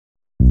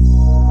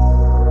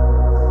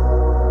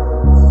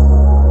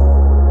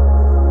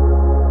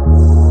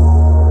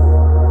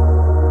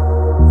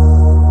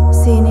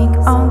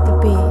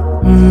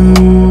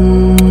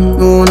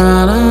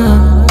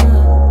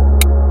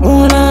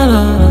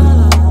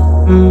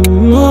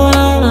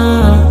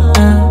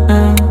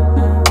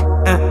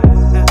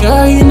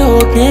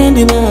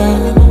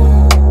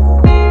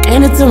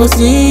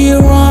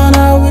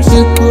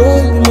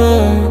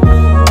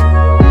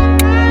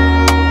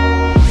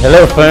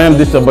fam,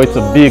 this is your boy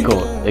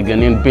TOBICO, a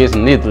Ghanaian based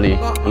in Italy,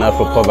 and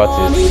Afro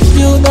poverty.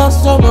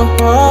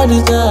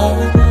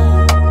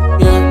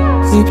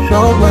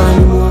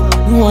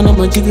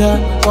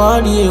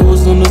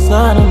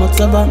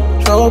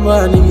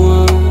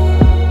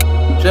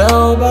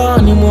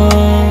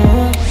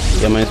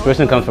 Yeah, my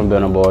inspiration comes from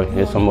Burna Boy.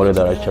 He's somebody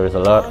that I cherish a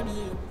lot.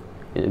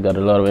 He got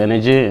a lot of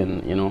energy,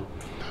 and you know,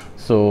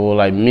 so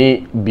like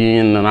me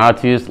being an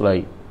artist,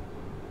 like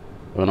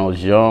when I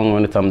was young,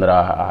 when the time that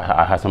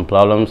I had some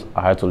problems,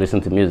 I had to listen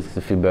to music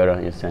to feel better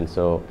in a sense.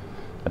 So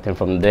I think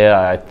from there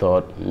I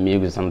thought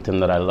music is something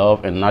that I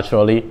love, and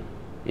naturally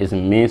it's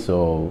me,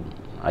 so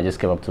I just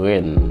came up to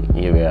it, and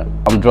here we are.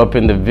 I'm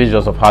dropping the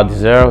visuals of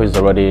Artiste.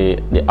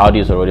 The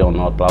audio is already on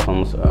all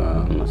platforms.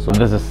 So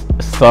this is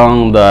a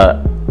song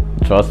that,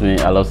 trust me,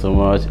 I love so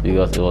much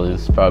because it was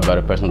inspired by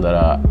the person that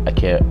I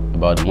care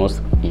about the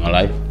most in my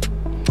life.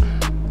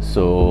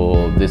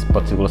 So this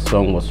particular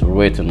song was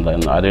written,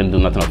 and I didn't do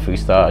nothing on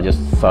freestyle. I just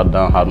sat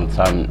down, had my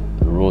time,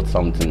 wrote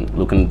something,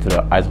 looking into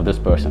the eyes of this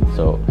person.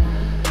 So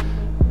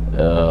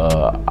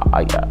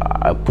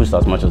I pushed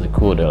as much as I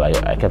could. Like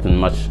I kept as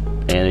much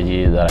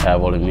energy that I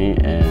have all in me,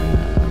 and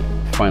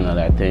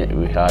finally I think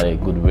we had a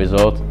good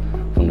result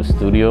from the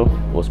studio.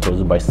 It was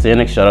produced by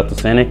Scenic. Shout out to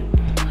Scenic.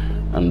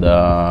 And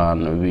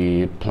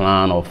we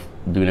plan of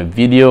doing a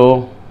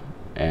video,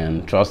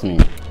 and trust me,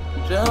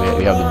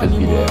 we have the best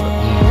video ever.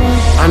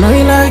 I know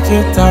you like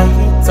it,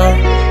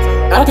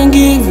 I can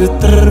give you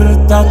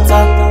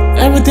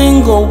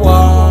everything go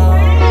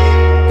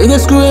wild. You can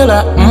screw it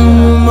like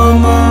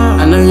mama.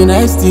 I know you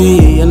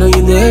nasty, I know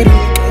you dirty.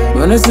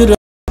 When I see the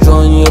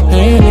on your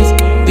panties,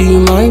 do you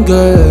mind,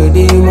 girl? Do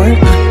you mind?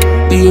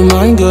 Do you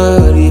mind,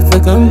 girl, if I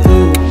come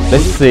through?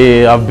 Let's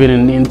say I've been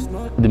in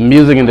the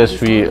music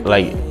industry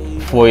like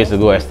 4 years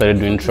ago. I started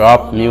doing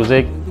trap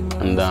music,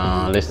 and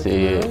let's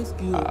say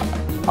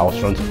I was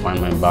trying to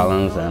find my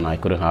balance and I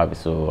couldn't have it,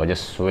 so I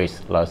just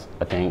switched. Last,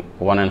 I think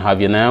 1.5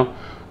 years now,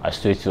 I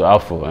switched to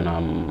Afro, and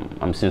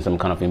I'm seeing some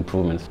kind of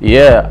improvements.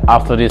 Yeah,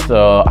 after this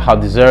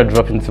Artiste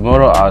dropping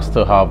tomorrow, I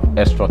still have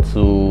extra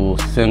 2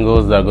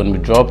 singles that are going to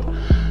be dropped,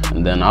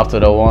 and then after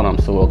that one, I'm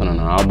still working on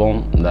an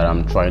album that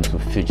I'm trying to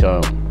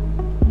feature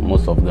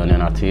most of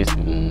Ghanaian artists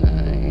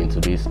into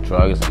these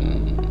tracks,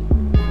 and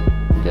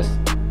just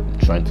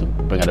trying to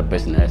bring out the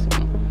best in us.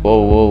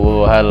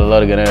 Whoa, I had a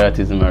lot of Ghanaian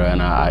artists in my right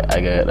now.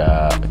 I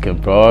got Kim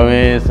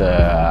Promise,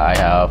 I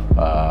have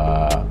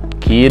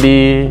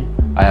Kitty,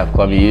 I have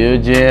Kwame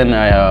Eugene,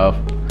 I have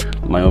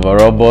my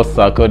overall boss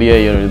Sarkodia,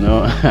 you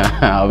know.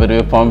 I'm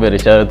very pumped, very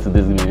shout out to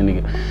this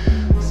nigga.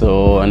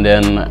 So, and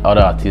then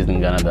other artists in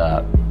Ghana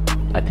that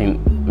I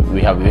think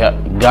we have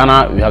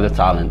Ghana, we have the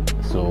talent,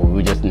 so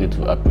we just need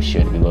to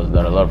appreciate it, because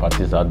there are a lot of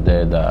artists out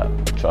there that,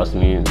 trust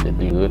me, they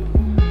do good.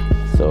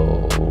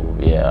 So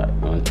yeah,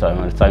 when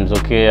the time's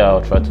okay,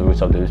 I'll try to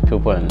reach out to these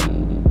people and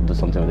do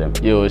something with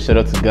them. Yo, shout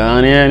out to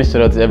Ghanaian,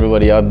 shout out to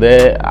everybody out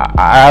there.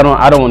 I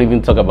don't want to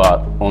even talk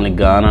about only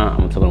Ghana.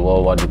 I'm talking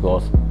worldwide,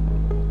 because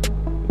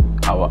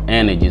our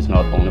energy is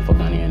not only for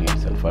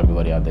Ghanaians and for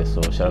everybody out there.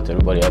 So shout out to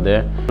everybody out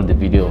there. The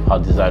video of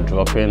Artiste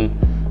dropping.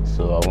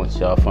 So I want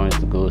y'all friends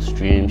to go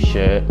stream,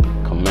 share,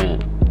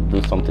 comment,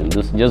 do something.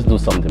 Just do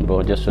something,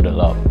 bro. Just show the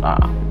love.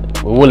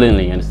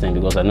 Willingly, understand,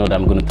 because I know that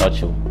I'm gonna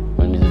touch you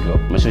when music drop.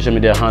 My social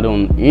media handle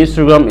on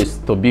Instagram is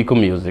TOBICO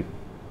Music,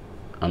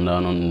 and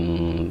then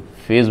on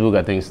Facebook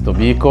I think it's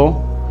TOBICO,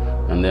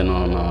 and then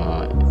on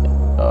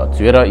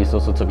Twitter it's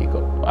also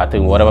TOBICO. I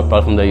think whatever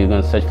platform that you're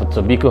gonna search for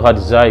TOBICO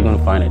Artiste, you're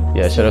gonna find it.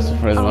 Yeah, shout out to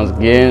friends once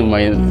again.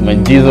 My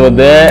G's over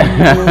there.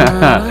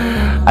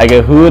 I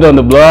got Hood on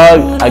the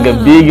blog, I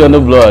got Big on the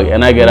blog,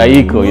 and I got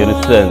Aiko, you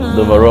understand?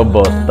 The overall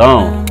boss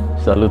down.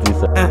 Salute you,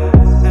 sir.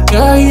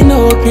 Girl, you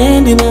know I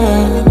can't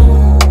deny.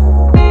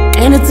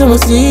 Anytime I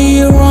see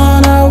you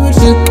around, I wish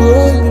you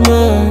could be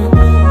mine.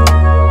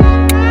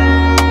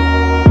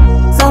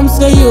 Some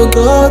say you're a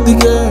gold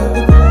digger,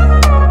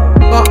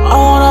 but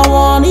all I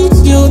want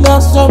is you.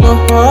 That's what my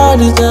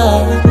heart is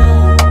at.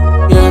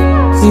 Yeah,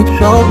 see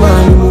trouble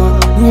anymore.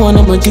 You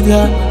wanna my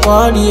jigger?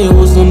 Party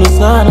was on the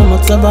side of my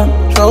taba.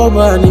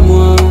 Trouble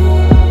anymore.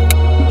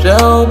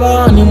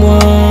 Trouble anymore.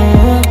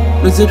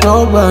 Let's say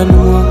trouble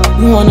anymore.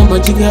 You wanna my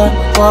jigger?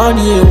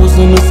 Party was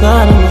on the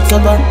side of my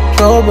taba.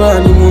 Trouble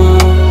anymore.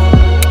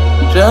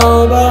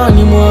 Trouble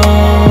anymore.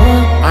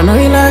 I know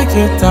you like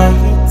it,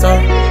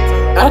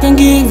 I can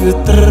give you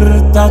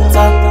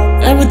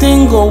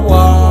everything go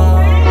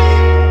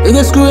wild. You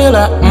can screw it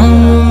like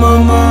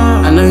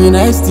mama. I know you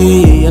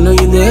nasty, I know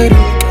you dirty.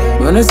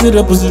 When I see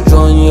the pussy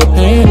drawing your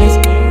panties,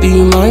 do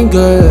you mind,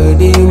 girl?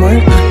 Do you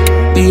mind?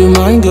 Do you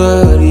mind,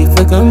 girl, if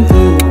I come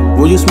through?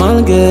 Will you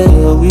smile,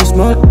 girl? Will you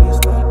smile?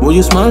 Will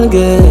you smile,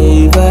 girl,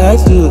 if I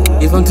ask you?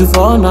 If I'm too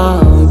far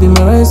now, be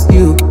my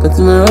rescue. Come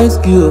to my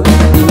rescue,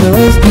 be my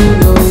rescue.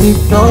 No, it's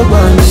trouble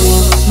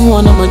anymore. You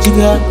wanna my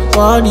jigger?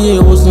 Party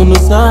was on the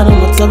side of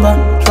my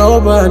taba.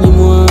 Trouble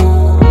anymore.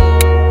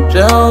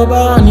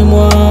 Trouble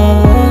anymore.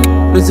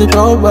 Let's say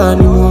trouble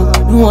anymore.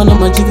 You wanna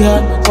my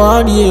jigger?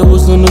 Party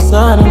was on the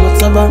side of my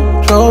taba.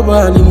 Trouble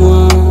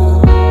anymore.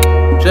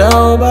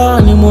 Trouble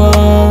anymore.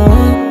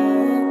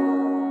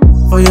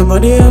 For your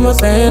body, I'm a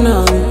saying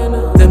now.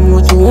 Tell me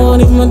what you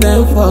want if my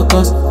damn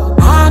focus.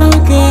 I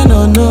don't care,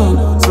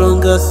 no. As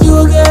long as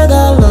you get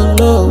that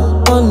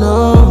low, oh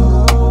no.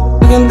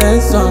 I can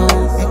dance on,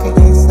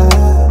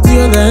 to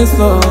your dance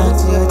floor.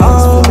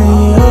 Oh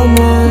me, oh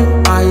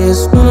my, I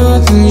just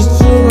wanna treat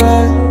you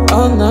right,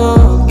 oh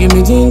no. Give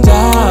me ginger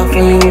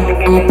for you,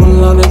 I'ma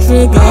pull out the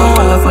trigger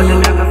for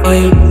you,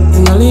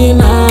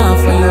 Tingalina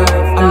for you.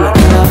 I'm not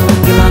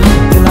killer,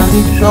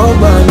 big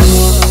trouble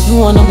anymore. You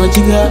wanna my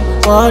jigger,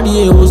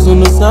 body was on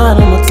the side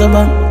of my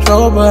table.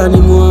 Trouble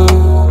anymore.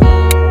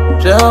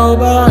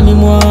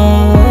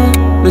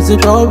 It's a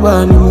trouble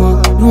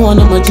anymore. You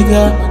wanna my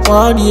jigger,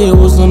 body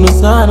was on the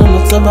side of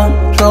my table.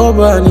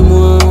 Trouble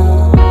anymore.